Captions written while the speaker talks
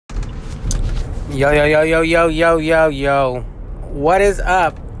Yo, yo, yo, yo, yo, yo, yo, yo. What is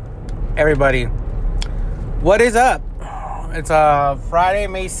up, everybody? What is up? It's Friday,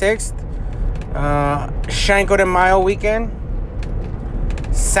 May 6th. Cinco de Mayo weekend.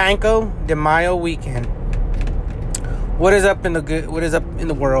 Cinco de Mayo weekend. What is up in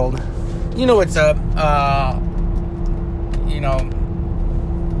the world? You know what's up. You know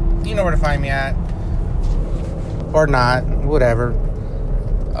where to find me at. Or not, whatever.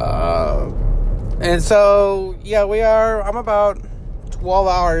 And so, yeah, I'm about 12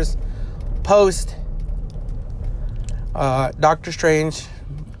 hours post Doctor Strange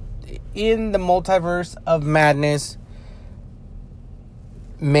in the Multiverse of Madness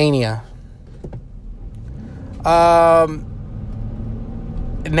Mania. Now,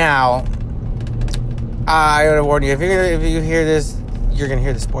 I gotta warn you, if you hear this, you're gonna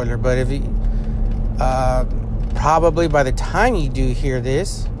hear the spoiler, but if you, probably by the time you do hear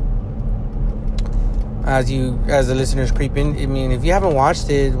this, as the listeners creep in, I mean, if you haven't watched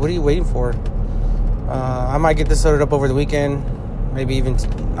it, what are you waiting for? I might get this loaded up over the weekend, maybe even,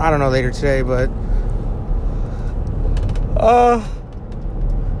 I don't know, later today, but,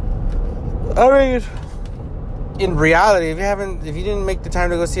 I mean, in reality, if you didn't make the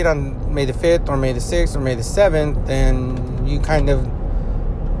time to go see it on May the 5th, or May the 6th, or May the 7th, then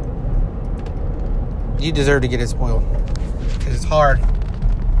you deserve to get it spoiled. Because it's hard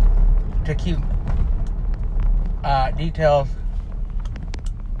to keep details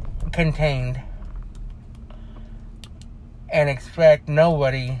contained and expect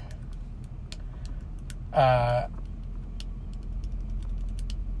nobody to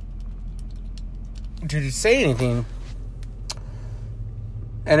say anything.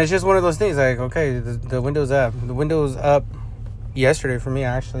 And it's just one of those things, like, okay, the window's up. The window's up yesterday for me,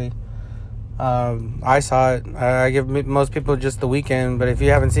 actually. I saw it. I give most people just the weekend, but if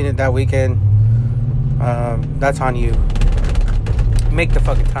you haven't seen it that weekend, that's on you. Make the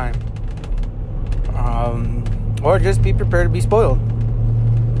fucking time. Or just be prepared to be spoiled.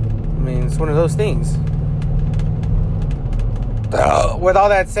 I mean, it's one of those things. With all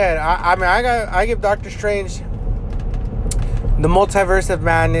that said, I give Doctor Strange the Multiverse of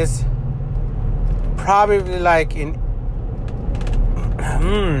Madness probably like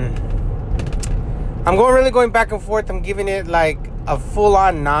I'm going back and forth. I'm giving it like a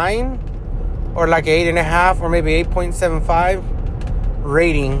full-on 9 or like 8.5 or maybe 8.75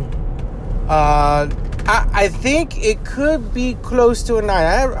 rating. I think it could be close to a 9.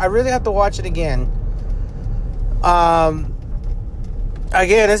 I really have to watch it again.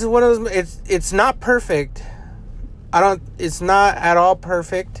 Again, this is one of those. It's not perfect. It's not at all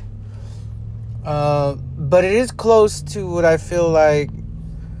perfect. But it is close to what I feel like.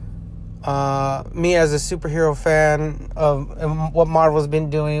 Me as a superhero fan of what Marvel's been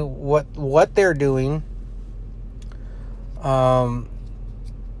doing, what they're doing. To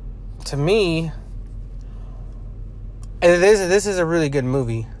me, this is a really good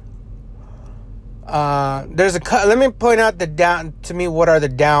movie. Let me point out what are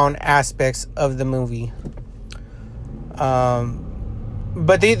the down aspects of the movie.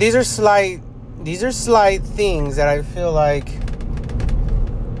 But these are slight things that I feel like,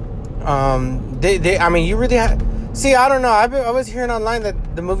 you really see, I don't know. I was hearing online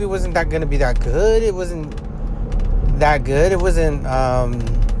that the movie wasn't going to be that good. It wasn't that good. It wasn't, I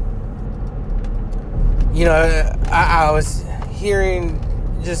was hearing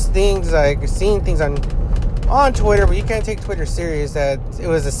just things, like seeing things on Twitter, but you can't take Twitter serious, that it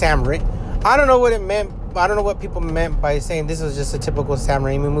was a Sam Raimi. I don't know what it meant. I don't know what people meant by saying this was just a typical Sam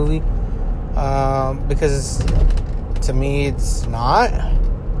Raimi movie, because to me it's not.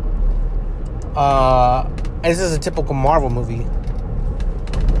 This is a typical Marvel movie,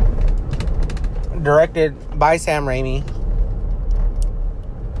 directed by Sam Raimi,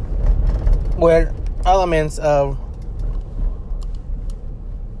 with elements of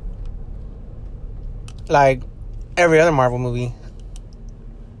like every other Marvel movie.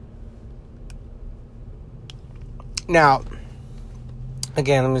 Now,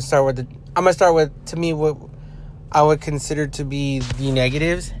 again, I'm gonna start with to me what I would consider to be the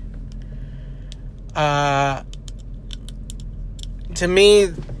negatives. To me,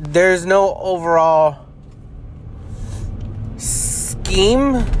 there's no overall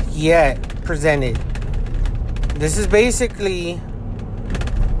scheme yet presented. This is basically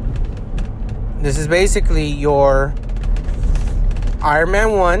your Iron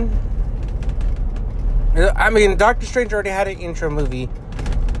Man 1. I mean, Doctor Strange already had an intro movie.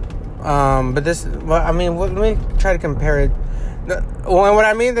 But this, let me try to compare it. What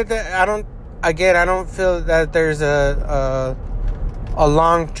I mean I don't feel that there's a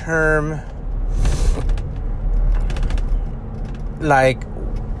long-term like,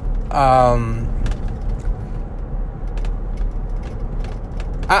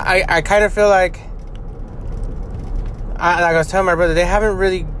 I kind of feel like I was telling my brother, they haven't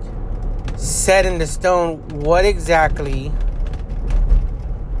really set into stone what exactly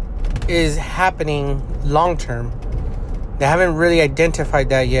is happening long term. They haven't really identified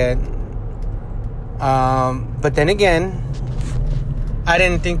that yet. But then again, I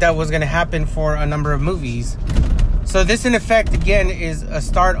didn't think that was going to happen for a number of movies. So this, in effect, again, is a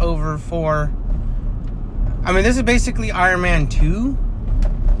start over for... I mean, this is basically Iron Man 2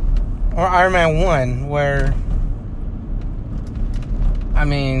 or Iron Man 1, where... I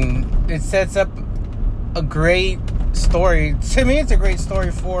mean, it sets up a great story. To me, it's a great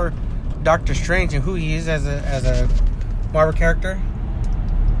story for Doctor Strange and who he is as a Marvel character.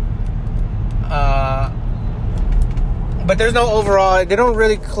 But there's no overall... They don't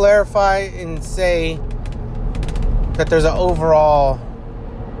really clarify and say that there's an overall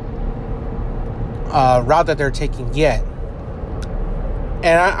route that they're taking yet.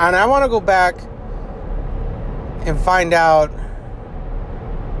 And I want to go back and find out...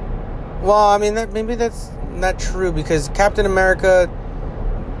 Well, I mean, maybe that's not true, because Captain America,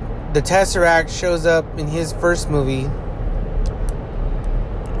 the Tesseract, shows up in his first movie.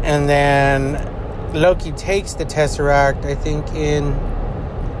 And then Loki takes the Tesseract, I think,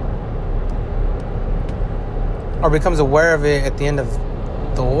 or becomes aware of it at the end of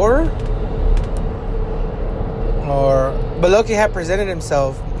Thor. But Loki had presented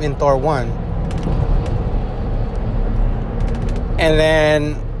himself in Thor 1. And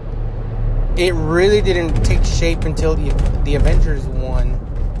then it really didn't take shape until the Avengers 1.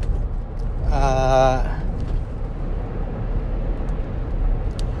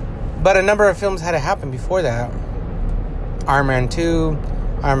 But a number of films had to happen before that. Iron Man 2,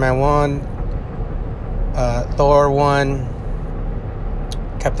 Iron Man 1, Thor 1,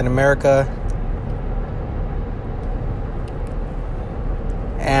 Captain America.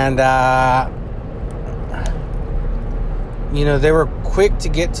 And, they were quick to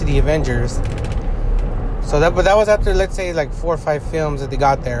get to the Avengers. But that was after, let's say, like 4 or 5 films that they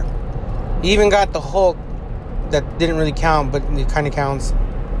got there. You even got the Hulk that didn't really count, but it kind of counts.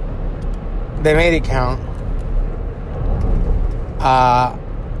 They made it count.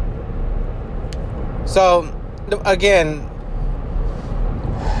 So, again,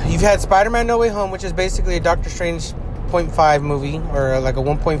 you've had Spider-Man No Way Home, which is basically a Doctor Strange 0.5 movie, or like a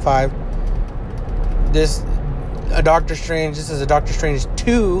 1.5. This is a Doctor Strange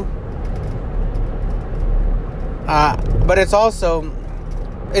 2. But it's also...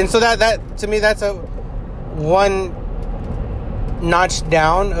 And so that to me, that's a one notch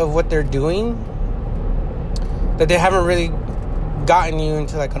down of what they're doing, that they haven't really gotten you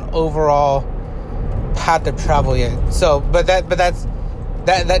into like an overall path of travel yet. So, but that's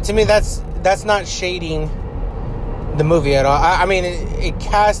to me, that's not shading the movie at all. I mean, it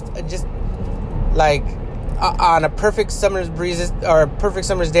cast just like on a perfect summer's breezes or a perfect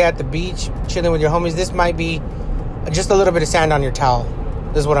summer's day at the beach, chilling with your homies. This might be just a little bit of sand on your towel.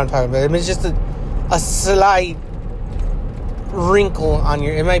 This is what I'm talking about. I mean, it's just a slight wrinkle on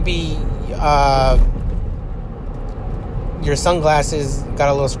your... It might be your sunglasses got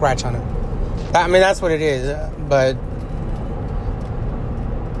a little scratch on them. I mean, that's what it is. But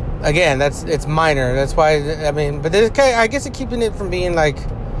again, it's minor. That's why, I mean... But I guess it's keeping it from being like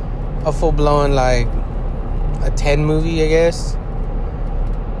a full-blown, like a 10 movie, I guess.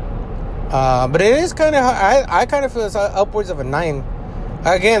 But it is kind of... I kind of feel it's upwards of a 9.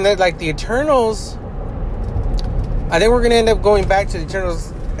 Again, like the Eternals... I think we're going to end up going back to the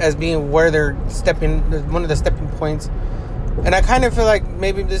Eternals as being where they're one of the stepping points. And I kind of feel like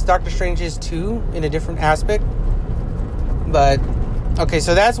maybe this Doctor Strange is too, in a different aspect. But, okay,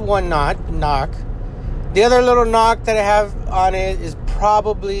 so that's one knock. The other little knock that I have on it is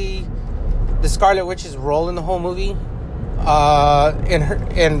probably the Scarlet Witch's role in the whole movie.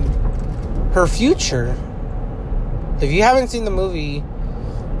 And her future. If you haven't seen the movie,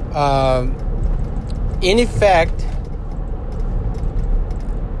 in effect,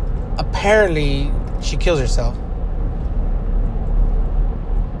 apparently she kills herself.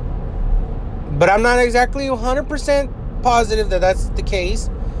 But I'm not exactly 100% positive that that's the case,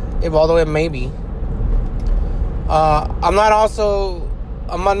 although it may be. I'm not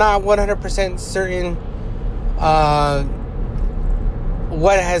 100% certain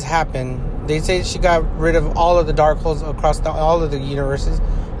what has happened. They say she got rid of all of the Darkholds across all of the universes.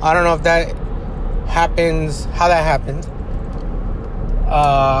 I don't know if that happens, how that happened.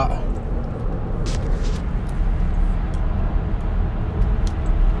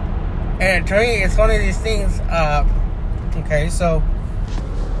 And to me, it's one of these things, Okay, so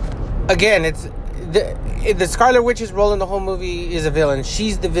again, it's the Scarlet Witch's role in the whole movie is a villain.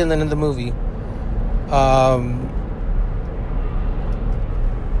 She's the villain of the movie.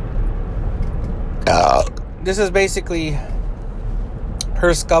 This is basically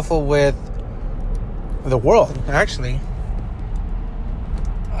her scuffle with the world, actually.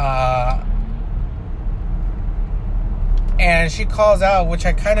 And she calls out, which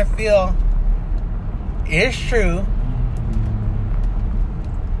I kind of feel is true,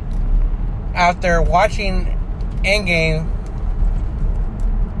 after watching Endgame,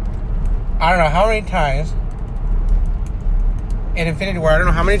 I don't know how many times, in Infinity War, I don't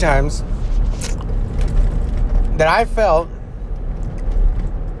know how many times, that I felt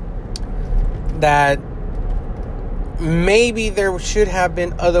that maybe there should have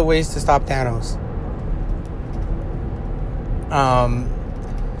been other ways to stop Thanos.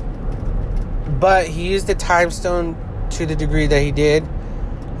 But he used the time stone to the degree that he did.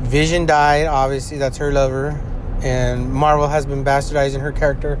 Vision died, obviously, that's her lover, and Marvel has been bastardizing her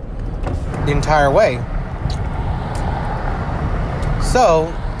character the entire way.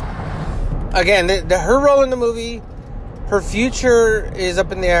 So, again, her role in the movie, her future is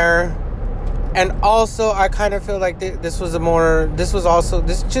up in the air, and also I kind of feel like this movie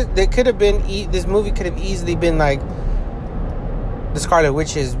could have easily been like the Scarlet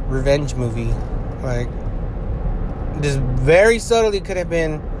Witch's revenge movie. Like, this very subtly could have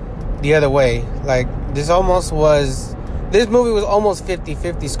been the other way. Like, this movie was almost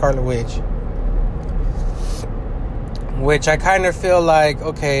 50-50 Scarlet Witch. Which I kind of feel like,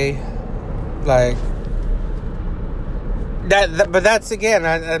 okay, like, but that's, again,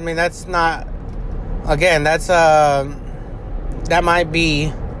 I mean, that's not, again, that's, that might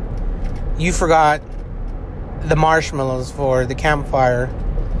be, you forgot the marshmallows for the campfire,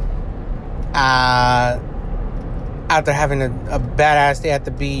 after having a badass day at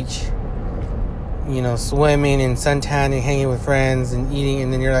the beach, you know, swimming and suntanning, hanging with friends and eating,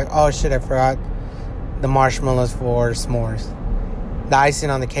 and then you're like, oh shit, I forgot the marshmallows for s'mores. The icing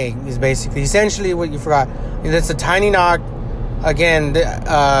on the cake is basically, essentially what you forgot. It's a tiny knock. Again,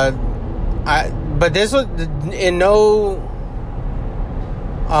 but this was in no,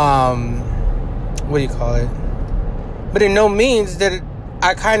 what do you call it? But in no means that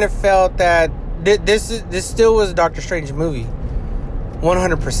I kind of felt that this still was a Doctor Strange movie,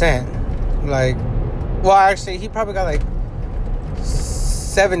 100%. Like, well, actually, he probably got like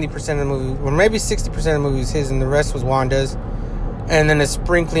 70% of the movie, or maybe 60% of the movie was his, and the rest was Wanda's, and then a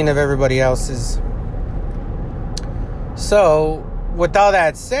sprinkling of everybody else's. So, with all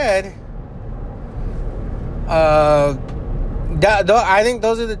that said, I think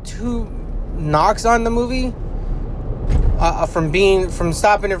those are the two knocks on the movie. From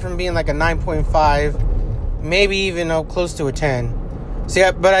stopping it from being like a 9.5, maybe even close to a 10. See,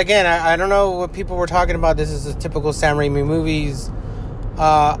 but again, I don't know what people were talking about. This is a typical Sam Raimi movies.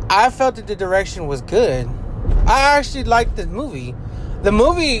 I felt that the direction was good. I actually liked the movie. The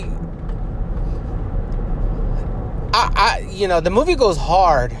movie, the movie goes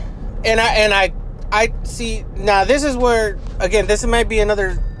hard, and I see now. This is where, again, this might be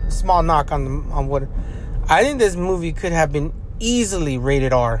another small knock on what. I think this movie could have been easily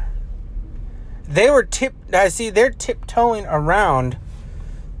rated R. They're tiptoeing around.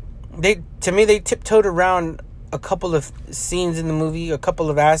 They tiptoed around a couple of scenes in the movie, a couple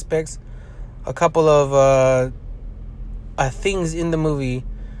of aspects, a couple of things in the movie.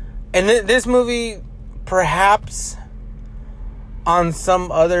 And this movie, perhaps on some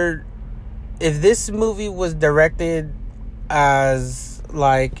other, if this movie was directed as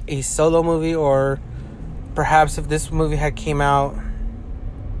like a solo movie, or perhaps if this movie had came out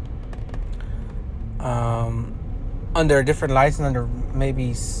under a different license, under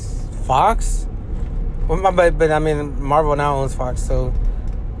maybe Fox. But I mean, Marvel now owns Fox, so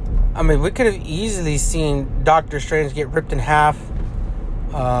I mean, we could have easily seen Doctor Strange get ripped in half.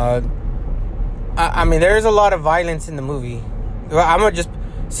 I mean, there's a lot of violence in the movie. I'm gonna just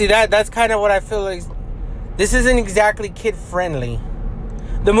see that's kind of what I feel like. This isn't exactly kid friendly.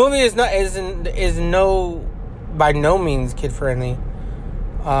 The movie is by no means kid friendly.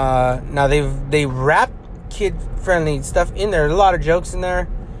 Now they wrapped kid friendly stuff in there. There's a lot of jokes in there.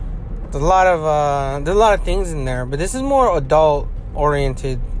 There's a lot of things in there, but this is more adult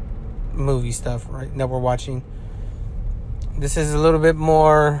oriented movie stuff, right, that we're watching. This is a little bit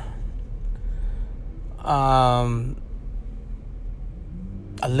more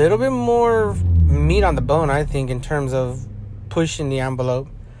meat on the bone, I think, in terms of pushing the envelope.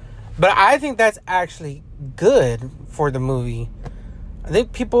 But I think that's actually good for the movie. I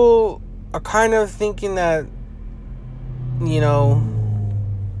think people are kind of thinking that you know,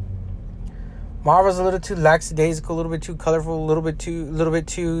 Marvel's a little too lackadaisical, a little bit too colorful, a little bit too,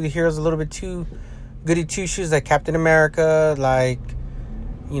 the heroes a little bit too goody two shoes, like Captain America, like,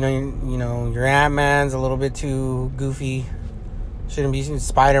 you know, your Ant-Man's a little bit too goofy. Shouldn't be.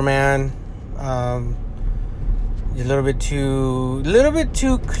 Spider-Man, a little bit too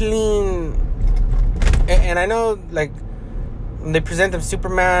clean. And I know, like, when they present them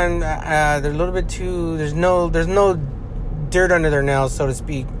Superman, they're a little bit too. There's no dirt under their nails, so to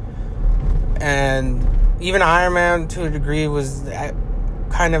speak. And even Iron Man, to a degree, was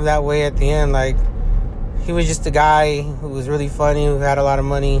kind of that way at the end. Like, he was just a guy who was really funny, who had a lot of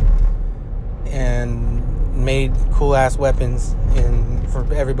money, and made cool ass weapons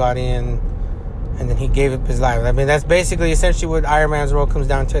for everybody, and then he gave up his life. I mean, that's basically essentially what Iron Man's role comes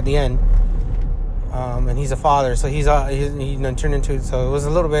down to at the end. And he's a father, so he turned into it. So it was a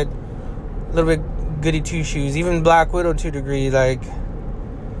little bit goody two shoes. Even Black Widow, to a degree, like,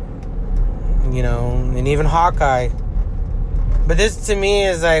 you know, and even Hawkeye. But this to me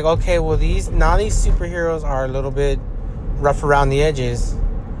is like, okay, well, these superheroes are a little bit rough around the edges.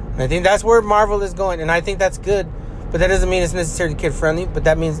 And I think that's where Marvel is going, and I think that's good. But that doesn't mean it's necessarily kid friendly. But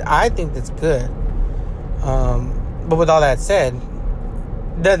that means I think that's good. But with all that said,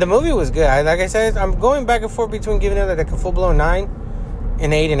 the movie was good. Like I said, I'm going back and forth between giving it like a full blown 9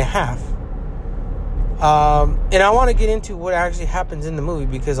 and 8.5. And I want to get into what actually happens in the movie,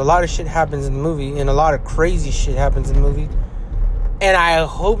 because a lot of shit happens in the movie, and a lot of crazy shit happens in the movie. And I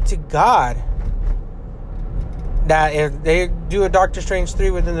hope to God that if they do a Doctor Strange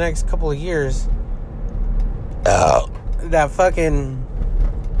 3 within the next couple of years, that fucking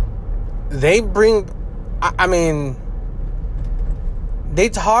they bring. I mean, they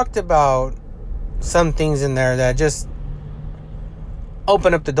talked about some things in there that just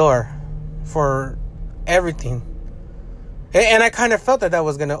open up the door for everything. And I kind of felt that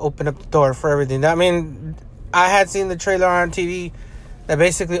was going to open up the door for everything. I mean, I had seen the trailer on TV that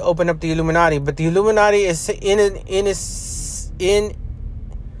basically opened up the Illuminati, but the Illuminati is in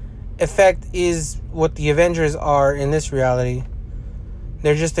effect is what the Avengers are in this reality.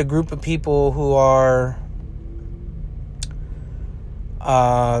 They're just a group of people who are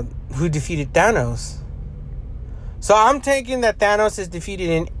who defeated Thanos. So I'm taking that Thanos is defeated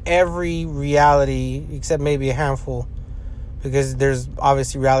in every reality except maybe a handful, because there's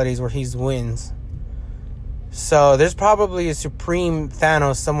obviously realities where he wins. So there's probably a supreme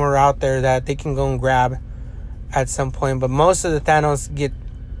Thanos somewhere out there that they can go and grab at some point. But most of the Thanos get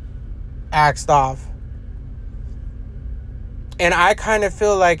axed off. And I kind of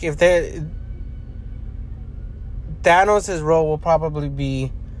feel like if Thanos' role will probably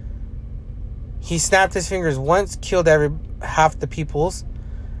be, he snapped his fingers once, killed half the peoples,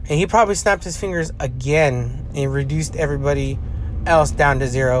 and he probably snapped his fingers again and reduced everybody else down to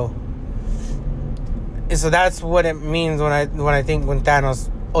zero. And so that's what it means when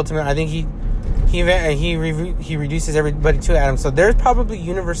Thanos ultimately, I think he reduces everybody to atoms. So there's probably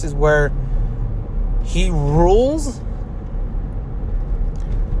universes where he rules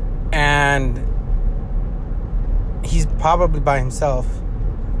and he's probably by himself.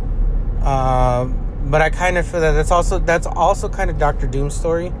 But I kind of feel that that's also kind of Doctor Doom's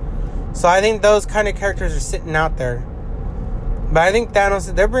story. So I think those kind of characters are sitting out there. But I think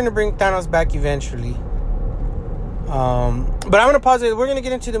they're going to bring Thanos back eventually. But I'm going to pause it. We're going to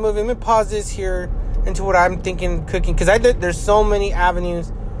get into the movie. I'm going to pause this here into what I'm thinking, cooking. Because there's so many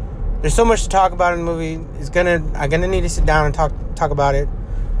avenues. There's so much to talk about in the movie. I'm going to need to sit down and talk about it.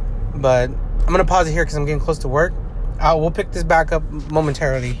 But I'm going to pause it here because I'm getting close to work. We'll pick this back up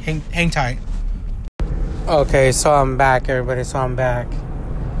momentarily. Hang tight. Okay, so I'm back, everybody. So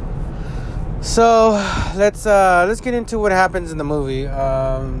let's get into what happens in the movie.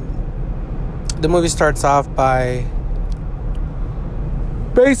 The movie starts off by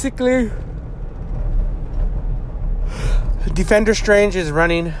basically Defender Strange is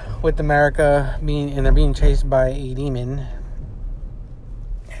running with America, and they're being chased by a demon,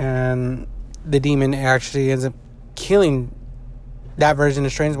 and the demon actually ends up killing that version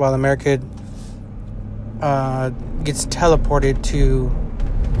of Strange, while America gets teleported to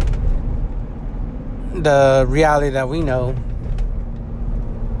the reality that we know.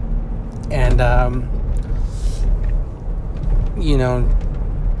 And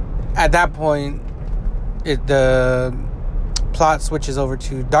at that point the plot switches over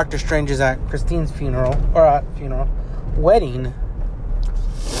to Doctor Strange is at Christine's wedding,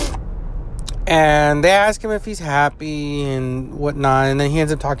 and they ask him if he's happy and whatnot, and then he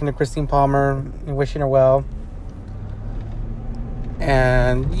ends up talking to Christine Palmer and wishing her well.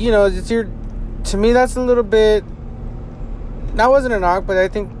 And to me that's a little bit that wasn't a knock, but I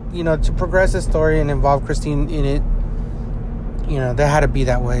think, to progress the story and involve Christine in it, there had to be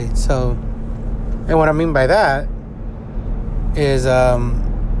that way. So, and what I mean by that is,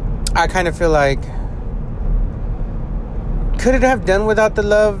 I kind of feel like, could it have done without the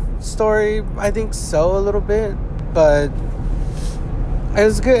love story? I think so, a little bit, but it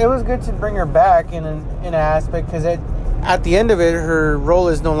was good. It was good to bring her back in an aspect, because at the end of it, her role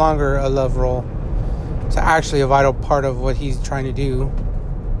is no longer a love role. It's actually a vital part of what he's trying to do.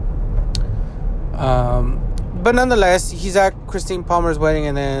 But nonetheless, he's at Christine Palmer's wedding,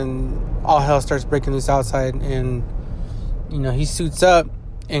 and then all hell starts breaking loose outside, and he suits up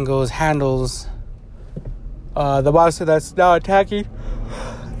and handles the monster that's now attacking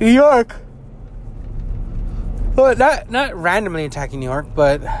New York. Well, not randomly attacking New York,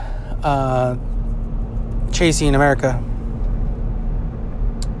 but chasing America.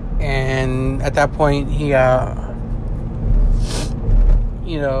 And at that point, he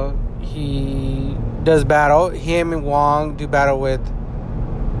does battle. Him and Wong do battle with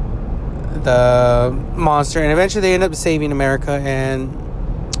the monster, and eventually they end up saving America, and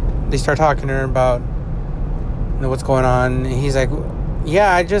they start talking to her about what's going on. And he's like,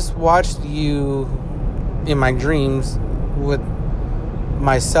 yeah, I just watched you in my dreams with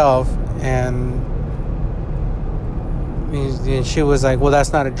myself, and she was like, well,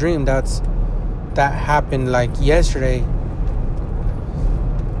 that's not a dream, that happened like yesterday,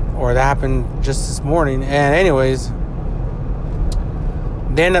 or that happened just this morning. And anyways,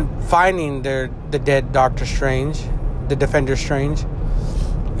 they end up finding the dead Doctor Strange, the Defender Strange,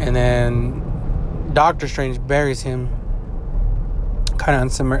 and then Doctor Strange buries him kind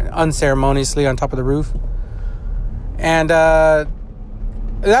of unceremoniously on top of the roof. And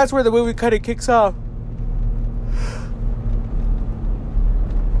that's where the movie kind of kicks off.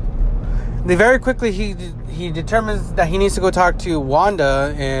 Very quickly, he determines that he needs to go talk to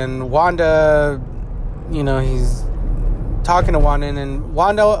Wanda, and Wanda, he's talking to Wanda, and then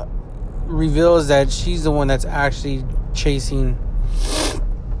Wanda reveals that she's the one that's actually chasing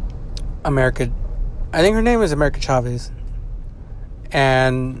America. I think her name is America Chavez.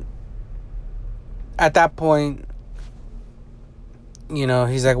 And at that point,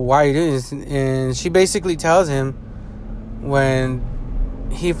 he's like, why are you doing this? And she basically tells him, when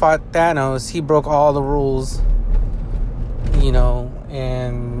he fought Thanos, he broke all the rules,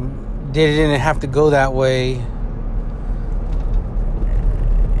 and didn't have to go that way.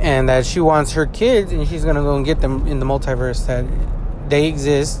 And that she wants her kids, and she's going to go and get them in the multiverse, that they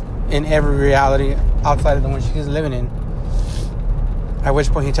exist in every reality outside of the one she's living in. At which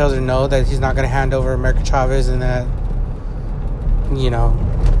point he tells her no, that he's not going to hand over America Chavez, and that,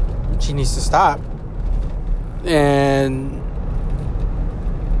 she needs to stop. And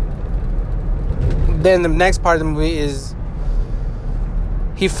then the next part of the movie is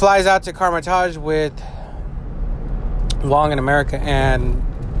he flies out to Carmitage with Wong and America, and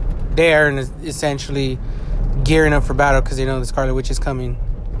they're essentially gearing up for battle, because they know the Scarlet Witch is coming.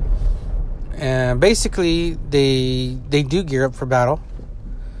 And basically, they do gear up for battle.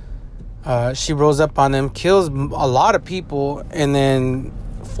 She rolls up on them, kills a lot of people, and then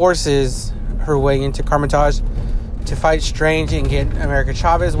forces her way into Carmitage to fight Strange and get America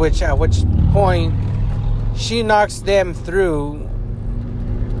Chavez, at which point she knocks them through.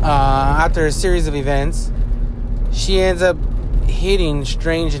 After a series of events, she ends up hitting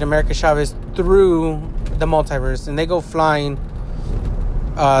Strange and America Chavez through the multiverse, and they go flying.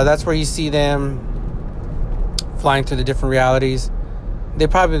 That's where you see them flying through the different realities. They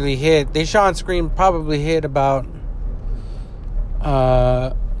shot on screen, probably hit about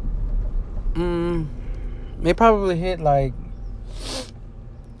they probably hit like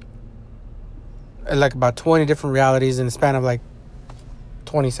about 20 different realities in the span of like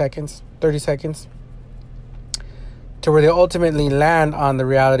 20 seconds, 30 seconds, to where they ultimately land on the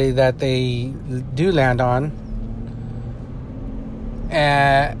reality that they do land on.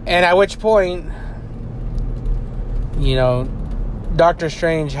 And at which point, Doctor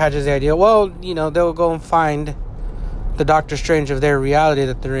Strange hatches the idea, well, they'll go and find the Doctor Strange of their reality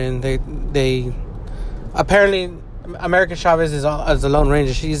that they're in. They apparently, America Chavez is as a Lone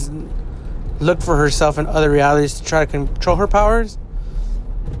Ranger. She's looked for herself in other realities to try to control her powers,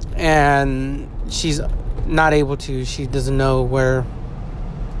 and she's not able to. She doesn't know where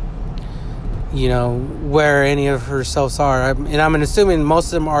any of her selves are. And I'm assuming most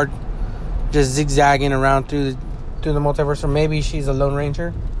of them are just zigzagging around through the multiverse, or maybe she's a Lone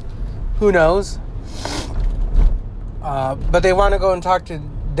Ranger. Who knows? But they want to go and talk to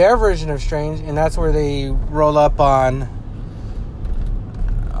their version of Strange, and that's where they roll up on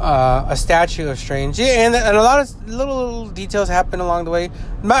a statue of Strange. Yeah, and a lot of little details happen along the way.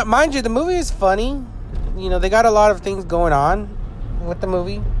 Mind you, the movie is funny. You know, they got a lot of things going on with the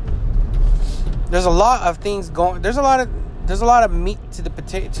movie. There's a lot of things going. There's a lot of meat to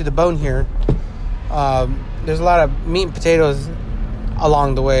the bone here. There's a lot of meat and potatoes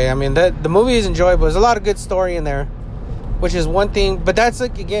along the way. I mean, the movie is enjoyable. There's a lot of good story in there, which is one thing. But that's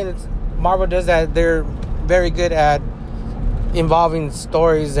like, again, Marvel does that. They're very good at involving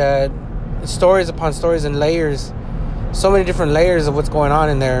stories upon stories and layers. So many different layers of what's going on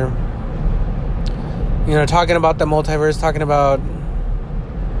in there. You know, talking about the multiverse, talking about,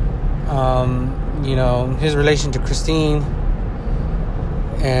 you know, his relation to Christine,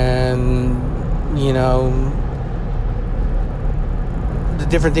 and, you know, the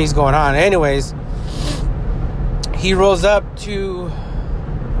different things going on. Anyways, he rolls up to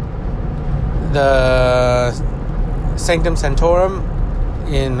the Sanctum Sanctorum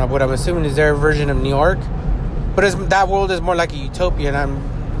in what I'm assuming is their version of New York, but that world is more like a utopia, and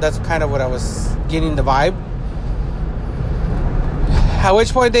that's kind of what I was getting the vibe. At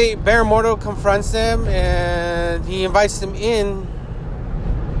which point Baron Mordo confronts them, and he invites them in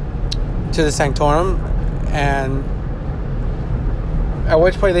to the Sanctorum, and at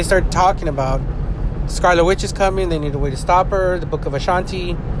which point they start talking about Scarlet Witch is coming, they need a way to stop her, the Book of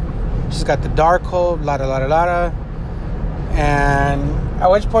Ashanti, she's got the Darkhold, la da la da la da. And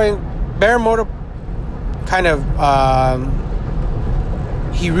at which point Baron Mordo kind of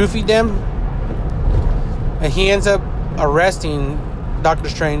he roofied them, and he ends up arresting Doctor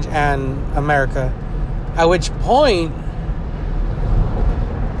Strange and America. At which point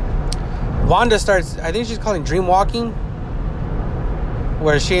Wanda starts, I think she's calling dream walking,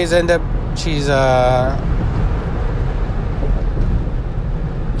 where she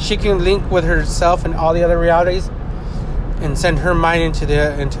can link with herself and all the other realities and send her mind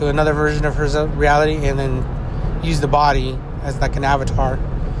into another version of her reality, and then use the body as like an avatar.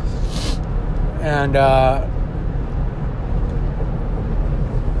 And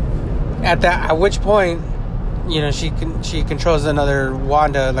at which point, you know, she controls another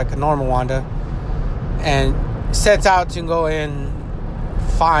Wanda, like a normal Wanda, and sets out to go and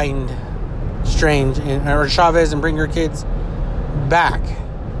find Strange or Chavez and bring her kids back,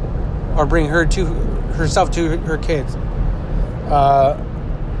 or bring herself to her kids.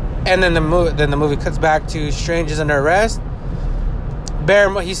 And then the movie cuts back to Strange is under arrest.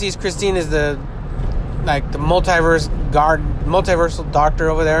 He sees Christine as the multiversal doctor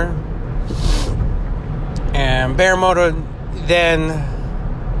over there, and Baron Mordo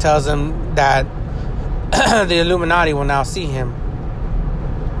then tells him that the Illuminati will now see him.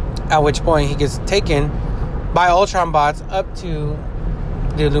 At which point he gets taken by Ultron bots up to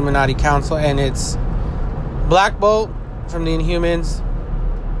the Illuminati Council, and it's Black Bolt from the Inhumans,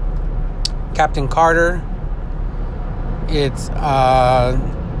 Captain Carter, it's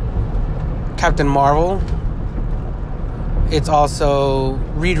Captain Marvel, it's also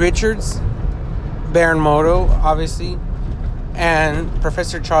Reed Richards, Baron Mordo, obviously, and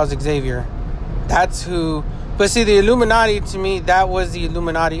Professor Charles Xavier. That's who. But see, the Illuminati, to me, that was the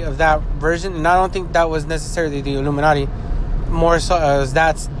Illuminati of that version, and I don't think that was necessarily the Illuminati, more so as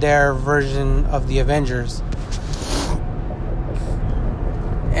that's their version of the Avengers.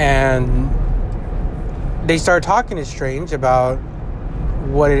 And they start talking to Strange about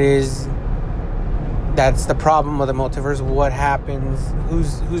what it is that's the problem of the multiverse, what happens,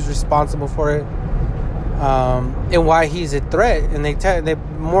 who's responsible for it, and why he's a threat. And they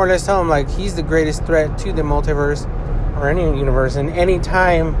more or less tell him, like, he's the greatest threat to the multiverse or any universe. And any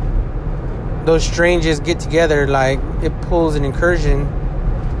time those Stranges get together, like, it pulls an incursion.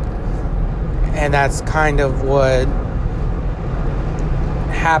 And that's kind of what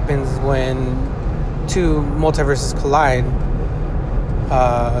happens when two multiverses collide.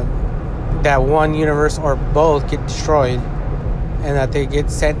 That one universe or both get destroyed, and that they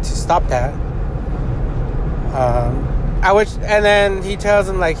get sent to stop that. And then he tells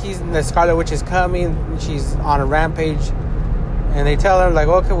him, like, the Scarlet Witch is coming, she's on a rampage, and they tell him, like,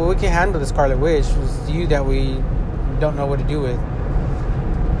 okay, well, we can handle the Scarlet Witch, it's you that we don't know what to do with.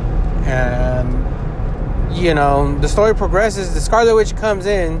 And, you know, the story progresses, the Scarlet Witch comes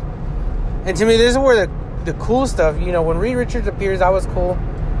in, and to me, this is where the cool stuff, you know, when Reed Richards appears, that was cool.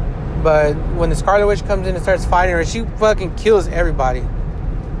 But when the Scarlet Witch comes in and starts fighting her, she fucking kills everybody.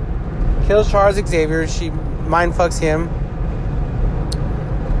 Kills Charles Xavier. She mind fucks him.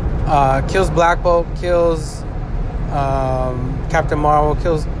 Kills Black Bolt. Kills Captain Marvel.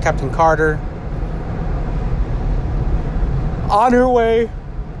 Kills Captain Carter. On her way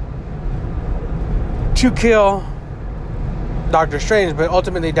to kill Doctor Strange, but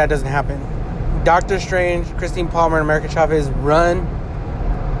ultimately that doesn't happen. Doctor Strange, Christine Palmer, and America Chavez run.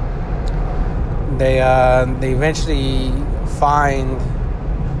 They eventually find.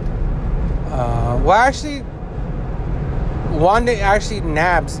 Wanda actually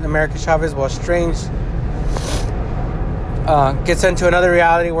nabs America Chavez while Strange gets into another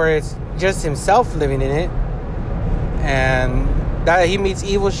reality where it's just himself living in it, and that he meets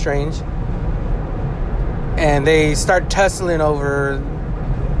Evil Strange, and they start tussling over,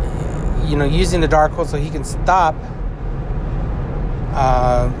 using the Darkhold so he can stop.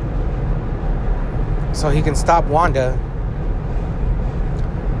 Wanda.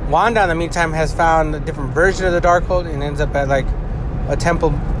 Wanda, in the meantime, has found a different version of the Darkhold and ends up at like a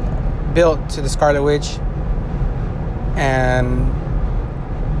temple built to the Scarlet Witch, and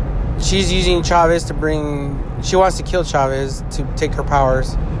she's using Chavez she wants to kill Chavez to take her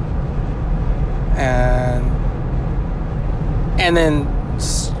powers, and then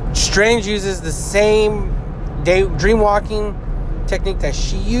Strange uses the same dream walking technique that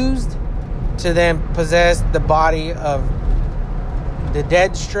she used to then possess the body of the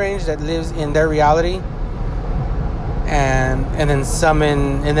dead Strange that lives in their reality, and then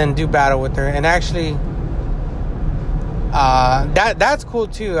summon and then do battle with her. And actually, that's cool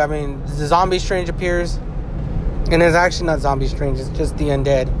too. I mean, the zombie Strange appears, and it's actually not zombie Strange, it's just the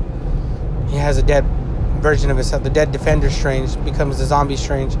undead. He has a dead version of himself. The dead Defender Strange becomes the zombie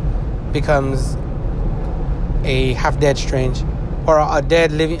Strange, becomes a half dead Strange, or a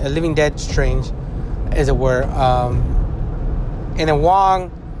living dead Strange, as it were. And then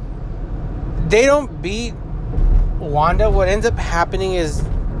Wong, they don't beat Wanda. What ends up happening is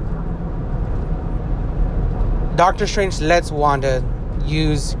Doctor Strange lets Wanda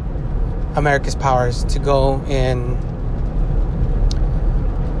use America's powers to go and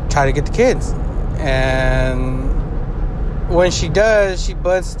try to get the kids. And when she does, she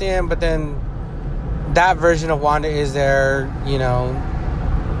busts in, but then that version of Wanda is there,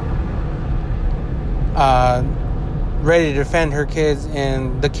 ready to defend her kids,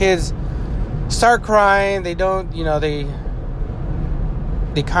 and the kids start crying. They don't, they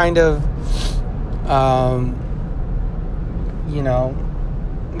kind of,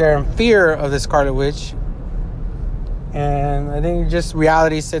 they're in fear of the Scarlet Witch, and I think just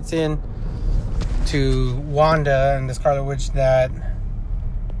reality sets in to Wanda and the Scarlet Witch that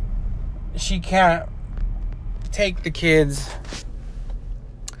she can't take the kids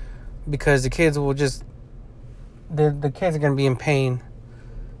because the kids will just the kids are going to be in pain,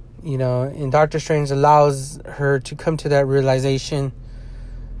 and Doctor Strange allows her to come to that realization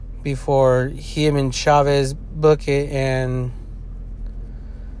before him and Chavez book it, and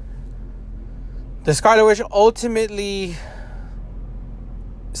the Scarlet Witch ultimately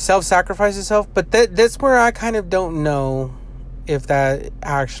self-sacrifices herself. But that's where I kind of don't know if that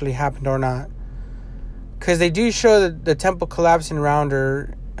actually happened or not, because they do show the temple collapsing around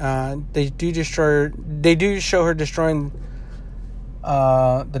her. They do show her destroying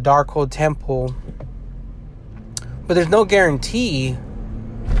the Darkhold temple, but there's no guarantee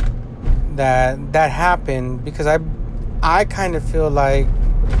that happened, because I kind of feel like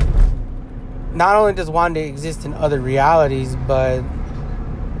not only does Wanda exist in other realities, but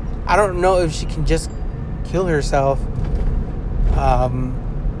I don't know if she can just kill herself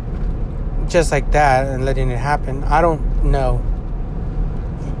just like that and letting it happen. I don't know.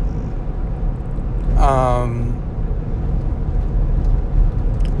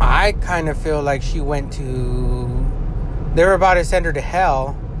 I kind of feel like she went to... They were about to send her to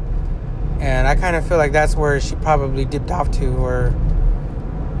hell, and I kind of feel like that's where she probably dipped off to, or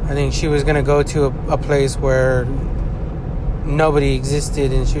I think she was going to go to a place where nobody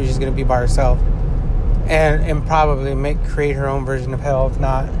existed and she was just going to be by herself, and probably create her own version of hell, if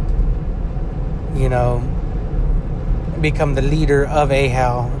not, become the leader of a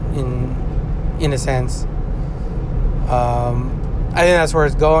hell in a sense. I think that's where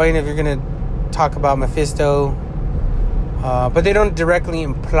it's going if you're going to talk about Mephisto. But they don't directly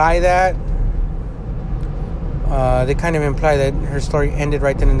imply that. They kind of imply that her story ended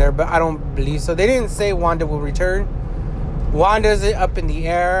right then and there, but I don't believe so. They didn't say Wanda will return. Wanda's up in the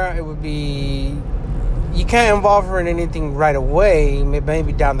air. It would be... You can't involve her in anything right away.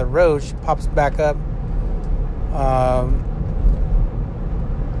 Maybe down the road she pops back up.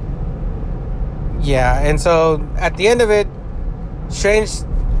 Yeah, and so at the end of it, Strange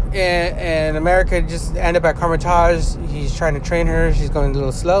and America just end up at Carmitage. He's trying to train her. She's going a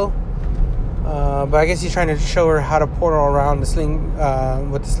little slow. But I guess he's trying to show her how to portal around the sling,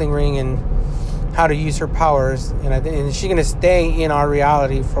 with the sling ring, and how to use her powers. And she's going to stay in our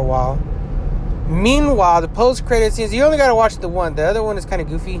reality for a while. Meanwhile, the post-credit scenes, you only got to watch the one. The other one is kind of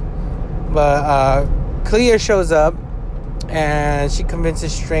goofy. But Clea shows up, and she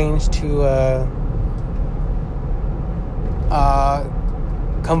convinces Strange to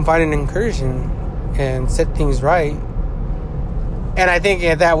come fight an incursion and set things right. And I think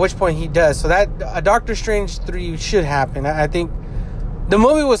at that which point he does. So that a Doctor Strange 3 should happen. I think the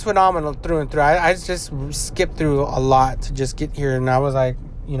movie was phenomenal through and through. I just skipped through a lot to just get here, and I was like,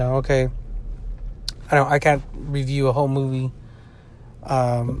 okay, I can't review a whole movie.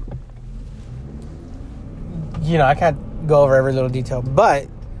 I can't go over every little detail, but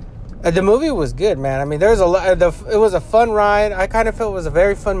the movie was good, man. I mean, there's a lot. It was a fun ride. I kind of felt it was a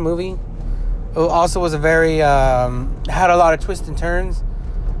very fun movie. It also was a very had a lot of twists and turns.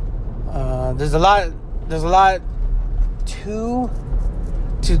 There's a lot to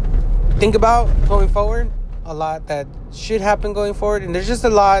think about going forward. A lot that should happen going forward, and there's just a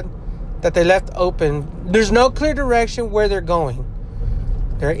lot that they left open. There's no clear direction where they're going.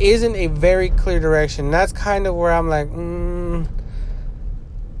 There isn't a very clear direction. That's kind of where I'm like,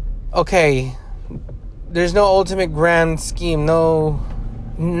 okay. There's no ultimate grand scheme. No,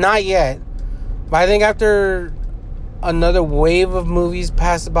 not yet. But I think after another wave of movies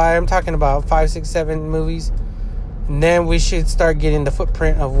pass by, I'm talking about 5, 6, 7 movies, and then we should start getting the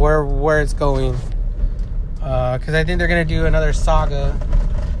footprint of where it's going. Because I think they're going to do another saga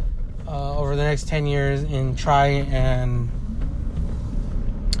over the next 10 years and try and,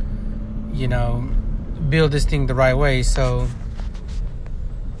 build this thing the right way. So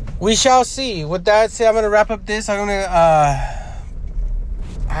we shall see. With that said, I'm going to wrap up this. I'm going to...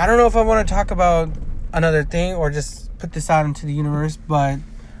 I don't know if I want to talk about another thing or just put this out into the universe, but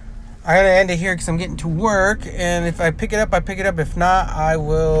I'm going to end it here because I'm getting to work. And if I pick it up, I pick it up. If not, I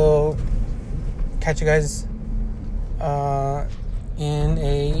will catch you guys in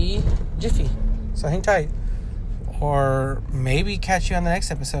a jiffy. So hang tight. Or maybe catch you on the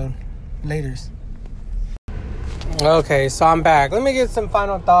next episode. Laters. Okay, so I'm back. Let me get some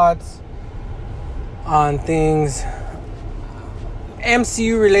final thoughts on things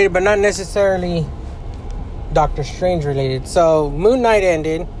MCU related, but not necessarily Doctor Strange related. So Moon Knight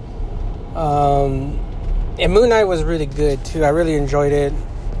ended, and Moon Knight was really good too. I really enjoyed it.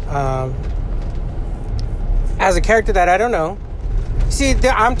 As a character that I don't know, see,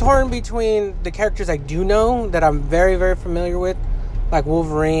 I'm torn between the characters I do know that I'm very, very familiar with, like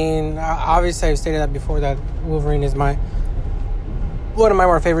Wolverine. Obviously, I've stated that before, that Wolverine is one of my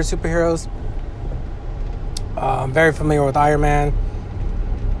more favorite superheroes. I'm very familiar with Iron Man.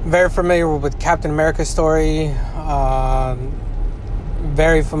 Very familiar with Captain America's story.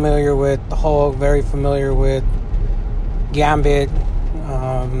 Very familiar with the Hulk. Very familiar with Gambit,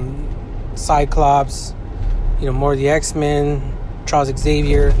 Cyclops. More of the X-Men, Charles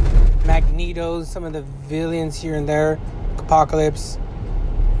Xavier, Magneto, some of the villains here and there, Apocalypse,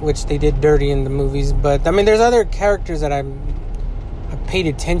 which they did dirty in the movies. But I mean, there's other characters that I've paid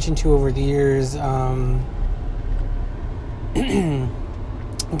attention to over the years.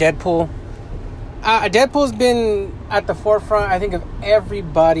 Deadpool. Deadpool's been at the forefront, I think, of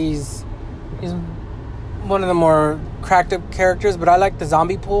everybody's. He's one of the more cracked up characters, but I like the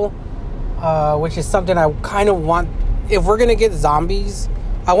zombie pool, which is something I kind of want. If we're gonna get zombies,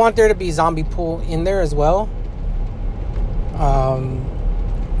 I want there to be zombie pool in there as well.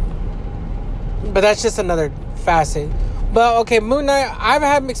 But that's just another facet. But okay, Moon Knight. I've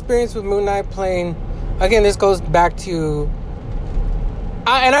had experience with Moon Knight playing. Again, this goes back to.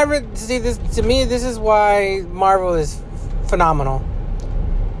 See this to me. This is why Marvel is phenomenal.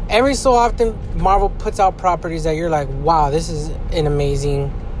 Every so often, Marvel puts out properties that you're like, "Wow, this is an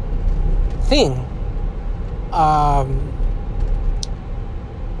amazing thing."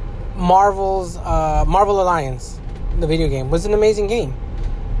 Marvel Alliance, the video game, was an amazing game,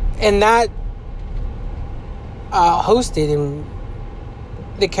 and that hosted in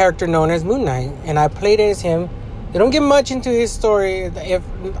the character known as Moon Knight, and I played as him. They don't get much into his story, if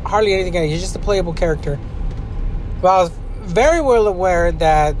hardly anything else. He's just a playable character. But I was very well aware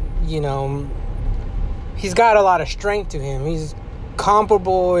that, he's got a lot of strength to him. He's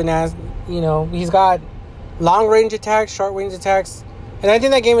comparable, and he's got long range attacks, short range attacks. And I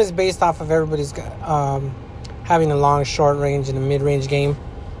think that game is based off of everybody's having a long, short range, and a mid range game.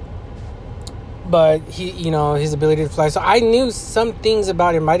 But he, his ability to fly. So I knew some things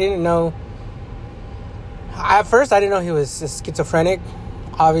about him. I didn't know. At first, I didn't know he was schizophrenic.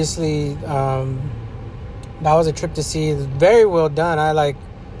 Obviously, that was a trip to see. It was very well done. It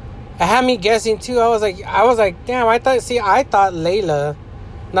had me guessing too. I was like, damn. I thought Layla.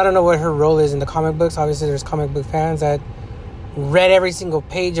 I don't know what her role is in the comic books. Obviously, there's comic book fans that read every single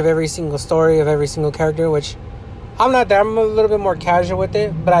page of every single story of every single character, which I'm not there. I'm a little bit more casual with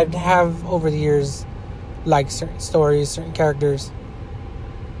it, but I have over the years liked certain stories, certain characters.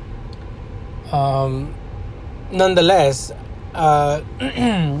 Nonetheless,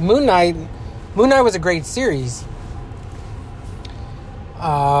 Moon Knight was a great series.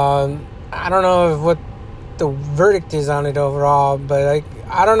 I don't know what the verdict is on it overall, but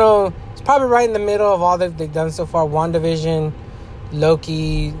I don't know. It's probably right in the middle of all that they've done so far. WandaVision,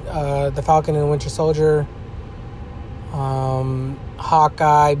 Loki, The Falcon and the Winter Soldier,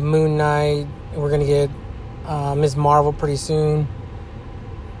 Hawkeye, Moon Knight. We're gonna get Ms. Marvel pretty soon.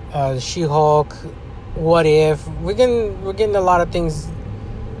 She-Hulk. What If? We're getting a lot of things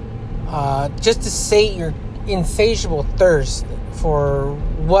just to sate your insatiable thirst for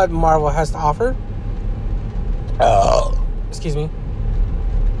what Marvel has to offer. Excuse me.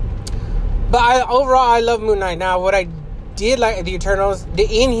 But overall, I love Moon Knight. Now, what I did like the Eternals, the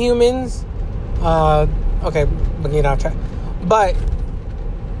Inhumans. Okay, beginning off track. But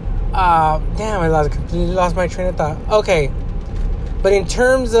damn, I completely lost my train of thought. Okay, but in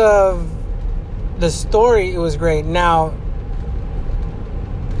terms of the story, it was great. Now,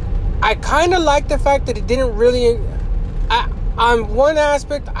 I kind of like the fact that it didn't really. On one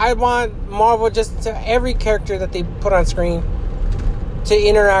aspect, I want Marvel just to every character that they put on screen to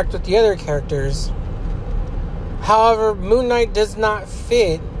interact with the other characters. However, Moon Knight does not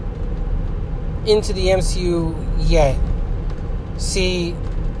fit into the MCU yet. See,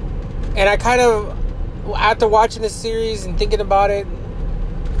 and I kind of, after watching this series and thinking about it,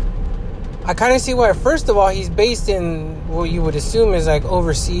 I kind of see why. First of all, he's based in what you would assume is like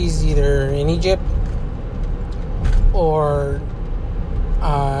overseas, either in Egypt or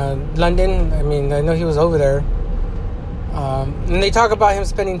London. I mean, I know he was over there. And they talk about him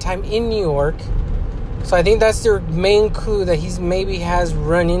spending time in New York. So I think that's their main clue, that he's maybe has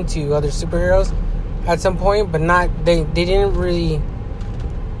run into other superheroes at some point, but not they didn't really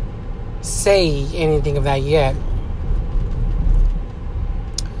say anything of that yet.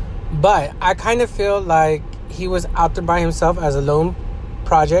 But I kind of feel like he was out there by himself as a lone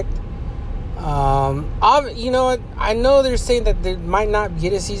project. You know what? I know they're saying that they might not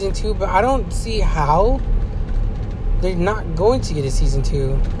get a season 2, but I don't see how they're not going to get a season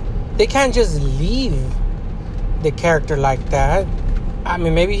 2. They can't just leave the character like that. I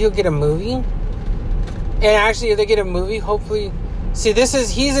mean, maybe he'll get a movie. And actually, if they get a movie, hopefully... See,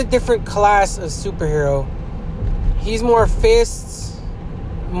 he's a different class of superhero. He's more fists,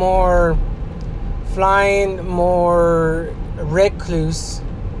 more flying, more recluse,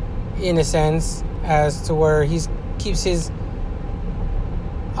 in a sense, as to where he keeps his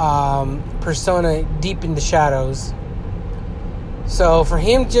persona deep in the shadows. So for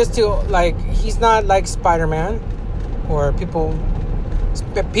him just to, like, he's not like Spider-Man, or people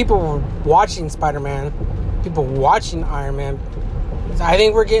were watching Spider-Man, people watching Iron Man. I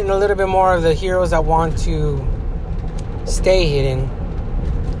think we're getting a little bit more of the heroes that want to stay hidden.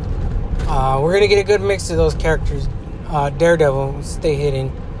 We're going to get a good mix of those characters. Daredevil, stay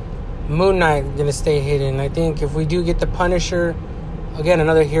hidden. Moon Knight, going to stay hidden. I think if we do get the Punisher, again,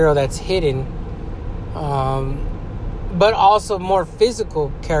 another hero that's hidden. But also more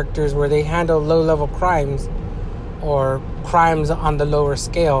physical characters where they handle low-level crimes or crimes on the lower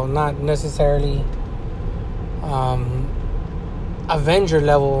scale, not necessarily Avenger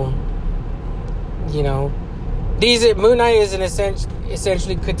level. You know, Moon Knight is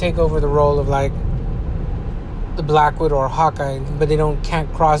essentially could take over the role of like the Black Widow or Hawkeye, but they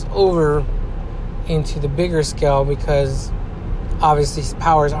can't cross over into the bigger scale because obviously his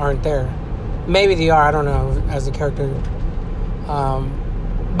powers aren't there. Maybe they are, I don't know, as a character.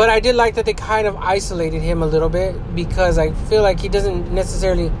 But I did like that they kind of isolated him a little bit, because I feel like he doesn't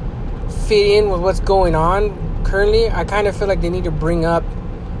necessarily fit in with what's going on currently. I kind of feel like they need to bring up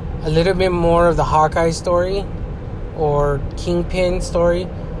a little bit more of the Hawkeye story or Kingpin story.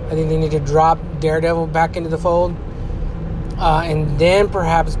 I think they need to drop Daredevil back into the fold. And then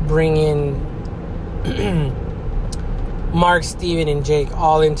perhaps bring in Mark, Steven, and Jake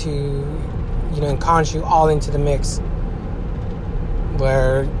all into, and Khonshu all into the mix,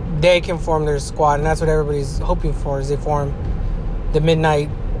 where they can form their squad. And that's what everybody's hoping for, is they form the Midnight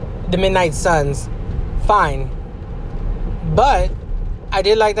Suns. Fine. But I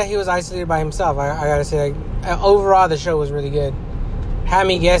did like that he was isolated by himself. I gotta say, overall, the show was really good. Had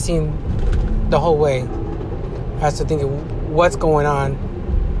me guessing the whole way as to think of what's going on.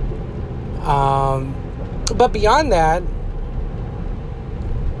 But beyond that,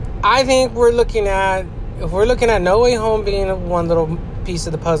 I think if we're looking at No Way Home being one little piece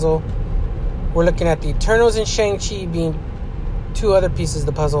of the puzzle, we're looking at the Eternals and Shang-Chi being two other pieces of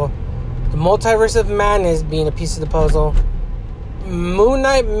the puzzle. The Multiverse of Madness being a piece of the puzzle. Moon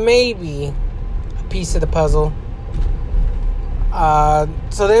Knight maybe a piece of the puzzle.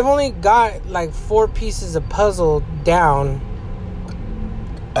 So they've only got like 4 pieces of puzzle down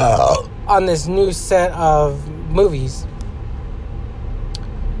on this new set of movies.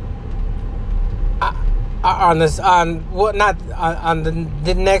 On the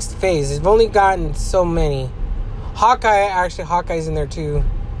next phase. They've only gotten so many. Hawkeye's in there too,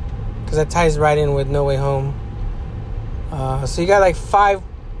 because that ties right in with No Way Home. So you got like 5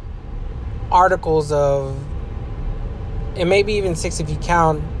 articles of, and maybe even 6 if you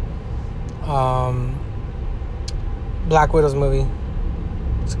count Black Widow's movie.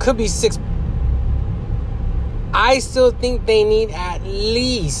 So it could be 6. I still think they need at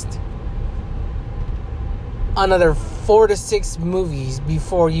least another 4 to 6 movies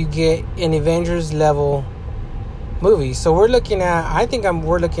before you get an Avengers level movie. So we're looking at,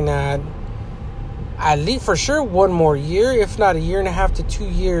 we're looking at least for sure 1 more year, if not 1.5 to 2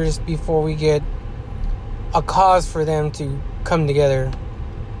 years before we get a cause for them to come together,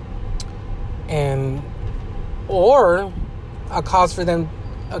 or a cause for them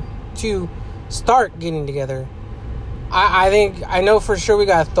to start getting together. I know for sure we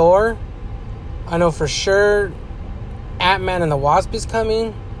got Thor. I know for sure Ant-Man and the Wasp is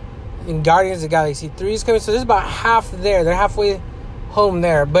coming, and Guardians of the Galaxy 3 is coming. So there's about half there. They're halfway home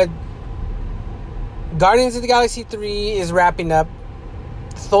there. But Guardians of the Galaxy 3 is wrapping up.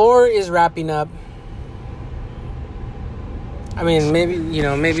 Thor is wrapping up. I mean,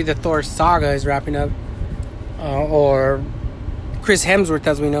 maybe the Thor saga is wrapping up. Or Chris Hemsworth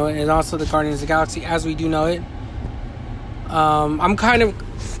as we know it, and also the Guardians of the Galaxy as we do know it. I'm kind of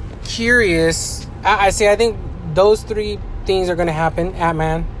curious. I think those 3 things are going to happen.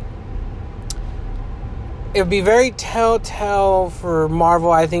 Ant-Man. It would be very telltale for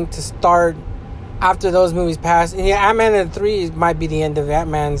Marvel, I think, to start after those movies pass. And yeah, Ant-Man and 3 might be the end of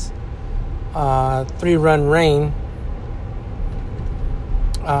Ant-Man's 3-run reign.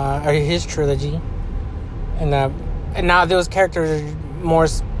 Or his trilogy. And now those characters are more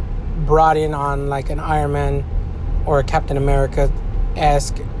brought in on like an Iron Man or a Captain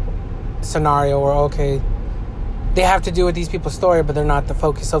America-esque scenario where, okay, they have to do with these people's story, but they're not the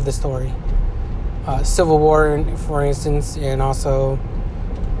focus of the story. Civil War, for instance, and also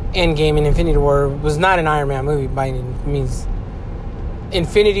Endgame and Infinity War was not an Iron Man movie by any means.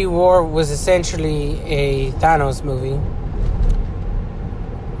 Infinity War was essentially a Thanos movie.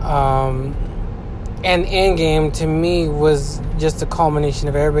 And Endgame, to me, was just a culmination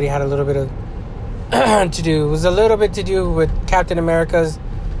of everybody had a little bit of to do. It was a little bit to do with Captain America's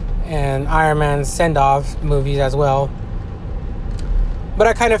and Iron Man's send-off movies as well. But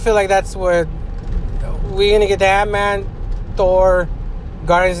I kind of feel like that's what we're going to get. The Ant-Man, Thor,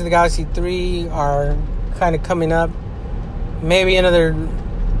 Guardians of the Galaxy 3 are kind of coming up. Maybe another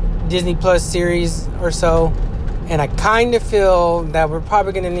Disney Plus series or so. And I kind of feel that we're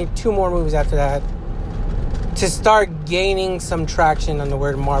probably going to need 2 more movies after that to start gaining some traction on the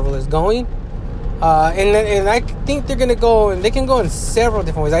where Marvel is going. And I think they're going to go, and they can go in several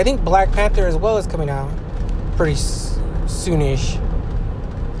different ways. I think Black Panther as well is coming out pretty soonish.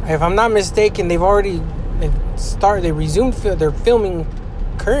 If I'm not mistaken, they resumed their filming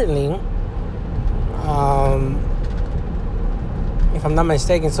currently. If I'm not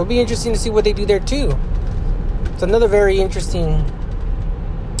mistaken. So it'll be interesting to see what they do there too. It's another very interesting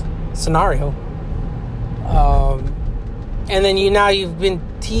scenario. And then you've been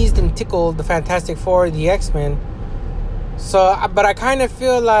teased and tickled the Fantastic Four, the X-Men. But I kind of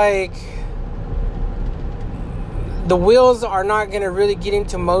feel like the wheels are not going to really get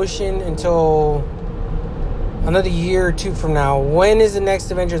into motion until another year or 2 from now. When is the next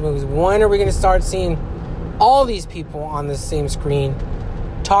Avengers movie? When are we going to start seeing all these people on the same screen,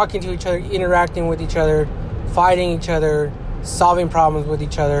 talking to each other, interacting with each other, fighting each other, solving problems with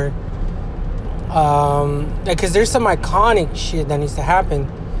each other? Because there's some iconic shit that needs to happen.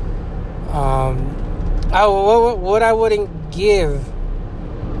 What I wouldn't give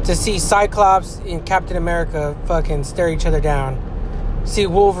to see Cyclops and Captain America fucking stare each other down. See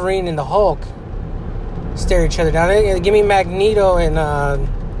Wolverine and the Hulk stare each other down. Give me Magneto and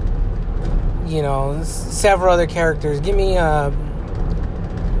several other characters. Give me I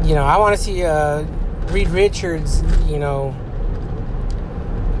want to see Reed Richards,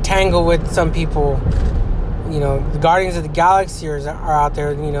 tangle with some people. The Guardians of the Galaxy are out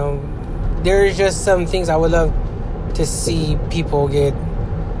there. There's just some things I would love to see people get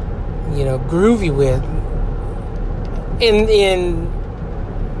groovy with in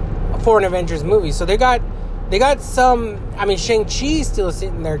for an Avengers movie. So they got They got some... I mean, Shang-Chi's still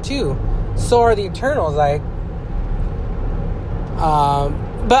sitting there, too. So are the Eternals, like...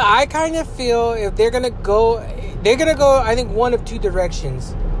 but I kind of feel if they're going to go... They're going to go, I think, one of two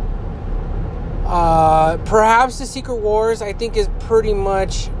directions. Perhaps the Secret Wars, I think, is pretty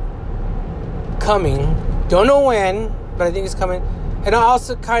much coming. Don't know when, but I think it's coming. And I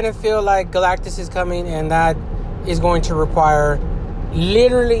also kind of feel like Galactus is coming, and that is going to require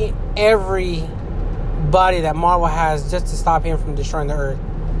literally every body that Marvel has just to stop him from destroying the Earth.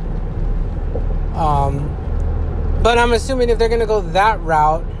 But I'm assuming if they're going to go that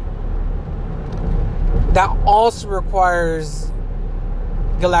route, that also requires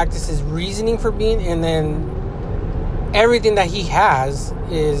Galactus's reasoning for being, and then everything that he has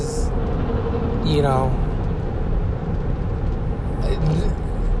is, you know,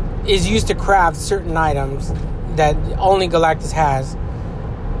 is used to craft certain items that only Galactus has.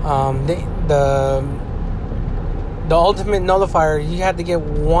 The ultimate nullifier, you had to get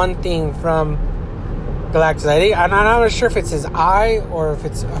one thing from Galactus. I'm not sure if it's his eye or if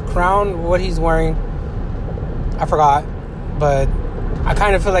it's a crown, what he's wearing. I forgot. But I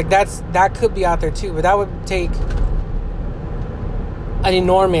kind of feel like that could be out there too. But that would take an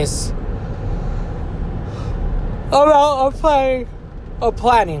enormous amount of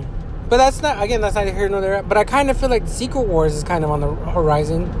planning. But that's not here nor there. But I kind of feel like Secret Wars is kind of on the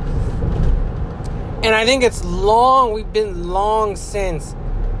horizon. And I think it's we've been long since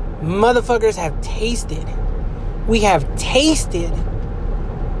motherfuckers have tasted. We have tasted.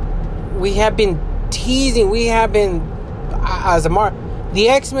 We have been teasing. We have been, the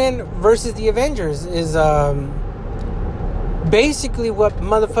X-Men versus the Avengers is basically what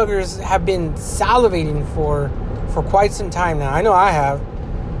motherfuckers have been salivating for quite some time now. I know I have.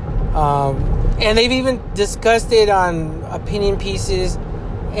 And they've even discussed it on opinion pieces.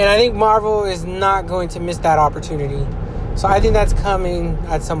 And I think Marvel is not going to miss that opportunity. So I think that's coming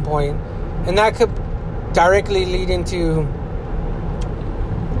at some point. And that could directly lead into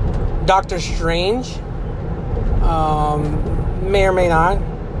Doctor Strange. May or may not.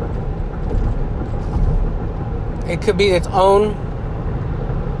 It could be its own,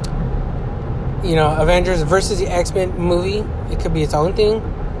 you know, Avengers versus the X-Men movie. It could be its own thing,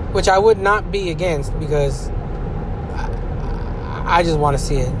 which I would not be against because I just want to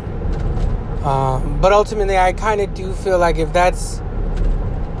see it. But ultimately, I kind of do feel like if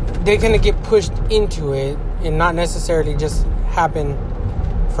they're going to get pushed into it and not necessarily just happen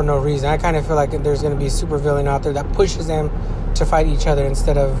for no reason. I kind of feel like there's going to be a super villain out there that pushes them to fight each other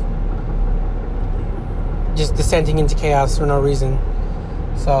instead of just descending into chaos for no reason.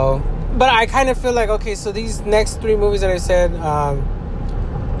 So, but I kind of feel like, okay, so these next 3 movies that I said,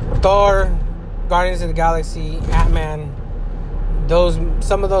 Thor, Guardians of the Galaxy, Ant-Man,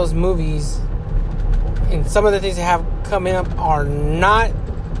 some of those movies and some of the things that have coming up are not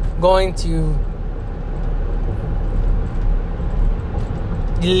going to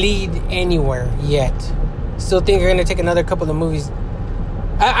lead anywhere yet. Still think they're going to take another couple of movies.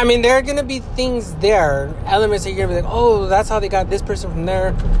 I mean, there are going to be things there, elements that you're going to be like, oh, that's how they got this person from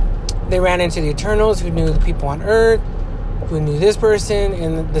there. They ran into the Eternals, who knew the people on Earth, who knew this person,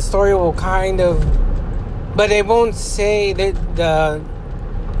 and the story will kind of... But they won't say that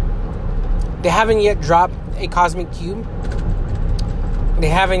they haven't yet dropped a cosmic cube. They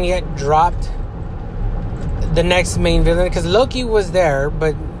haven't yet dropped the next main villain. Because Loki was there,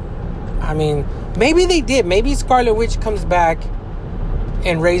 but I mean, maybe they did. Maybe Scarlet Witch comes back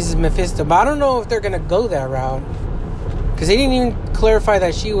and raises Mephisto. But I don't know if they're going to go that route. Because they didn't even clarify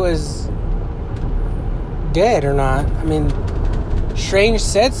that she was dead or not. I mean, Strange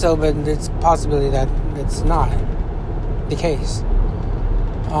said so, but it's a possibility that it's not the case.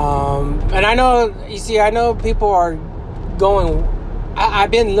 And I know people are going...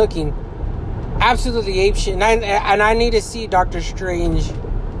 I've been looking absolutely apeshit, and I need to see Doctor Strange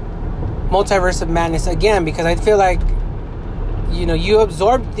Multiverse of Madness again, because I feel like, you know, you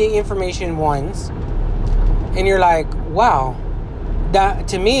absorb the information once and you're like, wow, that,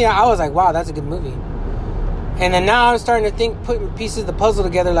 to me, I was like, wow, that's a good movie. And then now I'm starting to think, putting pieces of the puzzle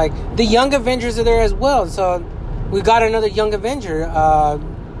together, like the Young Avengers are there as well. So we got another Young Avenger.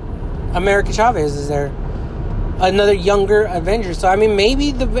 America Chavez is there. Another younger Avenger. So, I mean,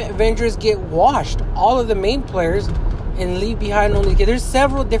 maybe the Avengers get washed. All of the main players and leave behind only... There's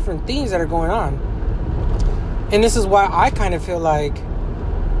several different things that are going on. And this is why I kind of feel like,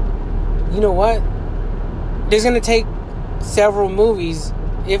 you know what? There's going to take several movies,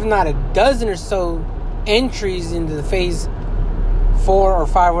 if not a dozen or so, entries into the phase 4 or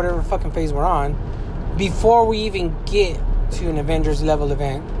 5, whatever fucking phase we're on, before we even get to an Avengers level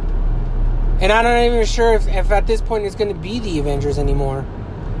event. And I'm not even sure if at this point it's going to be the Avengers anymore.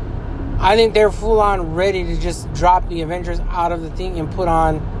 I think they're full on ready to just drop the Avengers out of the thing and put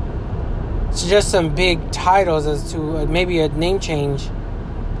on just some big titles as to maybe a name change.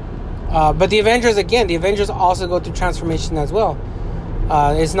 But the Avengers also go through transformation as well.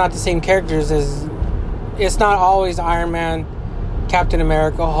 It's not the same characters as... It's not always Iron Man, Captain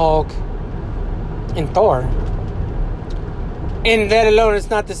America, Hulk, and Thor. And that alone, it's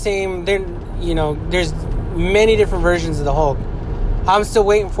not the same. There's many different versions of the Hulk. I'm still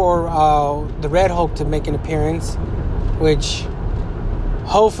waiting for the Red Hulk to make an appearance, which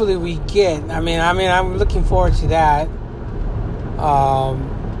hopefully we get. I mean, I'm looking forward to that. I'm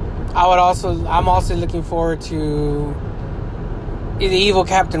also looking forward to the evil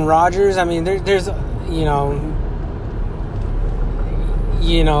Captain Rogers. I mean, there's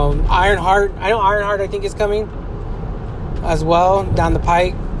Ironheart. I know Ironheart, I think, is coming as well down the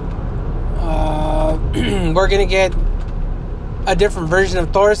pike. We're gonna get a different version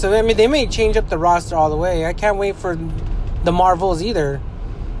of Thor. So I mean, they may change up the roster all the way. I can't wait for the Marvels either.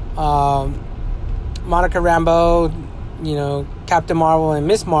 Monica Rambeau, Captain Marvel and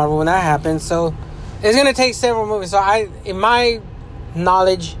Miss Marvel when that happens. So it's gonna take several movies. So in my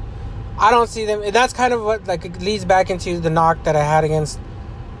knowledge, I don't see them. That's kind of what leads back into the knock that I had against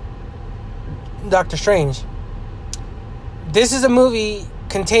Doctor Strange. This is a movie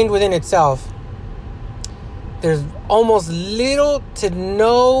contained within itself. There's almost little to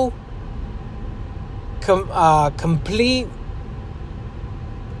no complete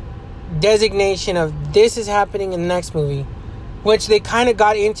designation of this is happening in the next movie, which they kind of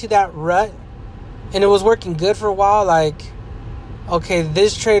got into that rut, and it was working good for a while. Okay,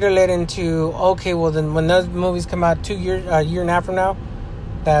 this trailer led into, okay, well then when those movies come out a year and a half from now,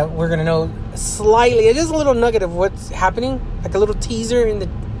 that we're gonna know slightly, just a little nugget of what's happening, like a little teaser in the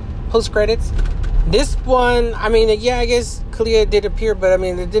post credits. This one, I mean, yeah, I guess Clea did appear, but I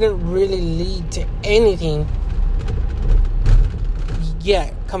mean, it didn't really lead to anything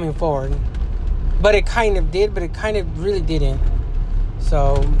yet coming forward. But it kind of did, but it kind of really didn't.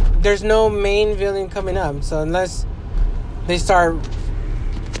 So there's no main villain coming up. So unless they start,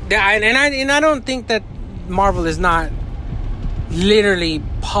 and I don't think that Marvel is not literally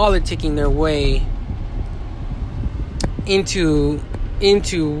politicking their way into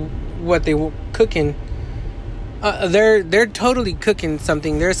what they were cooking. They're totally cooking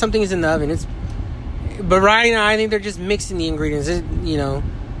something. There's something is in the oven. But right now I think they're just mixing the ingredients.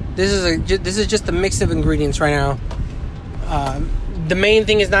 This is just a mix of ingredients right now. The main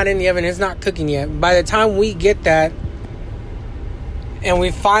thing is not in the oven. It's not cooking yet. By the time we get that, and we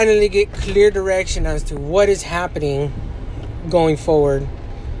finally get clear direction as to what is happening going forward,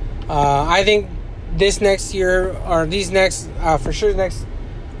 I think this next year, or these next, for sure, the next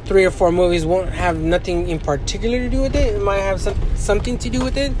 3 or 4 movies won't have nothing in particular to do with it. It might have something to do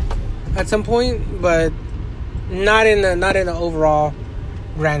with it at some point, but not in the overall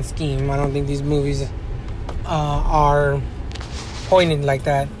grand scheme. I don't think these movies are pointed like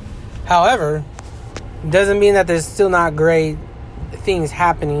that. However, doesn't mean that there's still not great things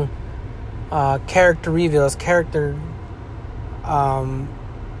happening. Character reveals, characters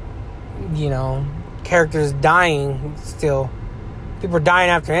dying still. People are dying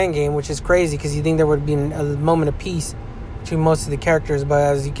after Endgame, which is crazy because you think there would be a moment of peace between most of the characters, but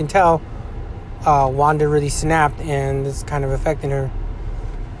as you can tell, Wanda really snapped and it's kind of affecting her.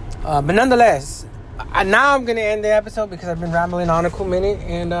 But nonetheless, now I'm going to end the episode because I've been rambling on a cool minute,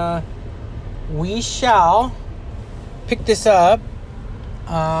 and we shall pick this up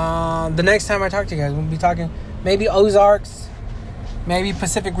the next time I talk to you guys. We'll be talking maybe Ozarks, maybe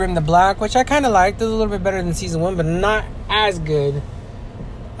Pacific Rim The Black, which I kind of liked. It was a little bit better than season 1, but not as good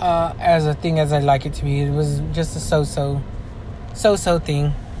as a thing as I'd like it to be. It was just a so-so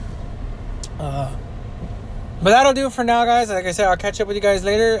thing. But that'll do it for now, guys. Like I said, I'll catch up with you guys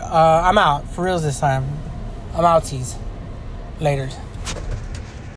later. I'm out. For reals this time. I'm outsies. Later.